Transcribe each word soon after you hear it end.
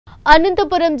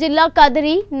అనంతపురం జిల్లా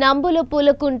కదిరి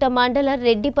నంబులపూలకుంట మండల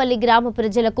రెడ్డిపల్లి గ్రామ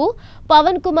ప్రజలకు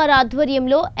పవన్ కుమార్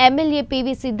ఆధ్వర్యంలో ఎమ్మెల్యే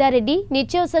పివి సిద్ధారెడ్డి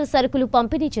నిత్యావసర సరుకులు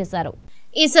పంపిణీ చేశారు।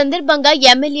 ఈ సందర్భంగా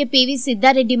ఎమ్మెల్యే పివి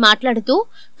సిద్ధారెడ్డి మాట్లాడుతూ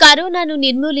కరోనాను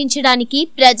నిర్మూలించడానికి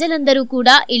ప్రజలందరూ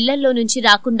కూడా ఇళ్లలో నుంచి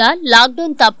రాకుండా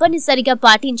లాక్డౌన్ తప్పనిసరిగా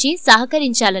పాటించి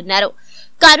సహకరించాలన్నారు।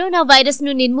 కరోనా వైరస్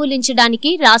ను నిర్మూలించడానికి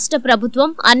రాష్ట్ర ప్రభుత్వం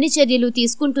అన్ని చర్యలు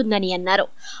తీసుకుంటుందని అన్నారు।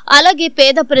 అలాగే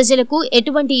పేద ప్రజలకు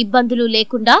ఎటువంటి ఇబ్బందులు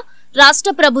లేకుండా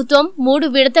రాష్ట్ర ప్రభుత్వం 3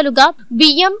 విడతలుగా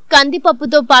బియ్యం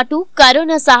కందిపప్పుతో పాటు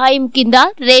కరోనా సహాయం కింద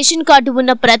రేషన్ కార్డు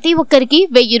ఉన్న ప్రతి ఒక్కరికి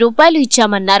 1000 రూపాయలు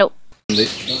ఇచ్చామన్నారు।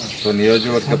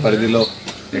 నియోజకవర్గ పరిధిలో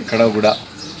ఎక్కడా కూడా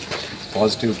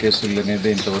పాజిటివ్ కేసులు అనేది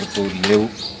ఇంతవరకు లేవు।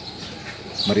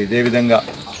 మరి ఇదే విధంగా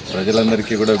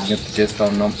ప్రజలందరికీ కూడా విజ్ఞప్తి చేస్తూ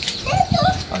ఉన్నాం,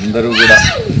 అందరూ కూడా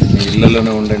మీ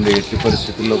ఇళ్లలోనే ఉండండి, ఎట్టి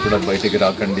పరిస్థితుల్లో కూడా బయటికి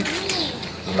రాకండి,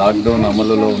 లాక్డౌన్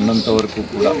అమలులో ఉన్నంత వరకు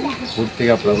కూడా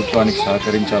పూర్తిగా ప్రభుత్వానికి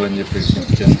సహకరించాలని చెప్పి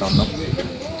విజ్ఞప్తి చేస్తూ ఉన్నాం।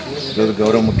 ఈరోజు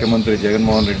గౌరవ ముఖ్యమంత్రి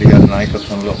జగన్మోహన్ రెడ్డి గారి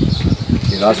నాయకత్వంలో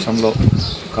ఈ రాష్ట్రంలో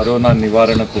కరోనా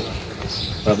నివారణకు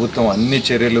ప్రభుత్వం అన్ని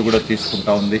చర్యలు కూడా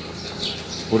తీసుకుంటా ఉంది।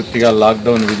 పూర్తిగా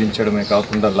లాక్డౌన్ విధించడమే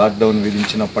కాకుండా లాక్డౌన్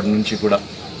విధించినప్పటి నుంచి కూడా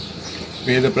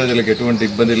పేద ప్రజలకు ఎటువంటి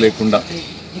ఇబ్బంది లేకుండా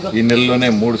ఈ నెలలోనే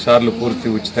 3 సార్లు పూర్తి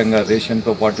ఉచితంగా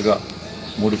రేషన్తో పాటుగా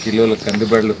 3 కిలోల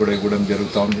కందిబెడలు కూడా ఇవ్వడం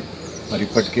జరుగుతోంది। మరి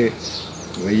ఇప్పటికే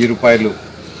 1000 రూపాయలు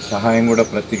సహాయం కూడా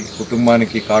ప్రతి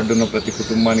కుటుంబానికి, కార్డున్న ప్రతి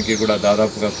కుటుంబానికి కూడా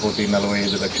దాదాపుగా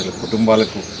 1,45 లక్షల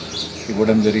కుటుంబాలకు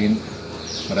ఇవ్వడం జరిగింది।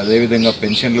 మరి అదేవిధంగా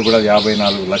పెన్షన్లు కూడా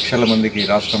 54 లక్షల మందికి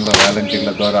రాష్ట్రంలో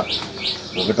వాలంటీర్ల ద్వారా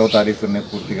 1వ తారీఖునే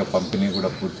పూర్తిగా పంపిణీ కూడా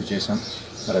పూర్తి చేశాం।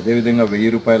 మరి అదేవిధంగా 1000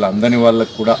 రూపాయలు అందని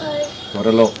వాళ్ళకు కూడా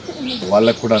త్వరలో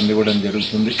వాళ్ళకు కూడా అందివ్వడం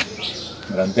జరుగుతుంది।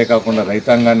 మరి అంతేకాకుండా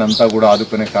రైతాంగాన్ని అంతా కూడా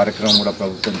ఆదుకునే కార్యక్రమం కూడా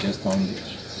ప్రభుత్వం చేస్తూ ఉంది।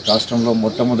 రాష్ట్రంలో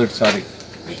మొట్టమొదటిసారి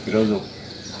ఈరోజు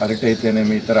అరటి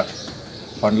అయితేనేమి, ఇతర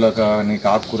పండ్ల కానీ,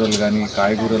 ఆకుకూరలు కానీ,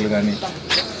 కాయగూరలు కానీ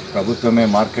ప్రభుత్వమే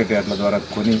మార్కెట్ యార్డ్ల ద్వారా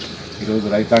కొని ఈరోజు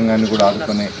రైతాంగాన్ని కూడా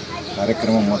ఆదుకునే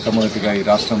కార్యక్రమం మొట్టమొదటిగా ఈ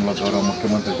రాష్ట్రంలో గౌరవ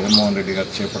ముఖ్యమంత్రి జగన్మోహన్ రెడ్డి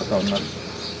గారు చేపడుతూ ఉన్నారు।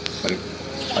 మరి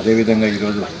అదేవిధంగా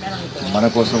ఈరోజు మన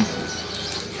కోసం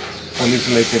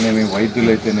పోలీసులు అయితేనేమి, వైద్యులు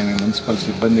అయితేనేమి, మున్సిపల్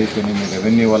సిబ్బంది అయితేనేమి,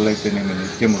 రెవెన్యూ వాళ్ళు అయితేనేమి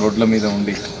నిత్యం రోడ్ల మీద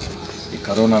ఉండి ఈ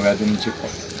కరోనా వ్యాధి నుంచి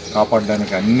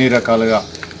కాపాడడానికి అన్ని రకాలుగా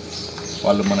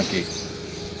వాళ్ళు మనకి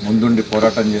ముందుండి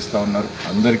పోరాటం చేస్తూ ఉన్నారు।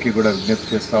 అందరికీ కూడా విజ్ఞప్తి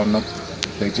చేస్తూ ఉన్నాం,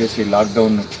 దయచేసి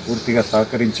లాక్డౌన్ పూర్తిగా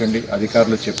సహకరించండి,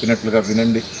 అధికారులు చెప్పినట్లుగా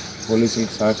వినండి,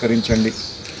 పోలీసులకు సహకరించండి,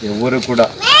 ఎవరు కూడా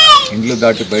ఇండ్లు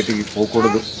దాటి బయటికి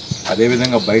పోకూడదు।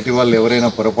 అదేవిధంగా బయటి వాళ్ళు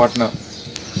ఎవరైనా పొరపాటున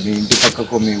మీ ఇంటి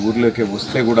పక్కకు, మీ ఊర్లోకి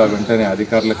వస్తే కూడా వెంటనే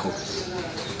అధికారులకు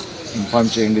ఇన్ఫార్మ్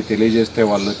చేయండి, తెలియజేస్తే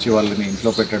వాళ్ళు వచ్చి వాళ్ళని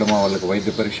ఇంట్లో పెట్టడమో, వాళ్ళకి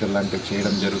వైద్య పరీక్షలు లాంటివి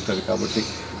చేయడం జరుగుతుంది। కాబట్టి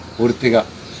పూర్తిగా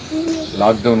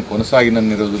లాక్డౌన్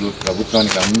కొనసాగినన్ని రోజులు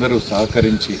ప్రభుత్వానికి అందరూ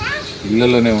సహకరించి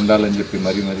ఇళ్లలోనే ఉండాలని చెప్పి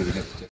మరీ విజ్ఞప్తి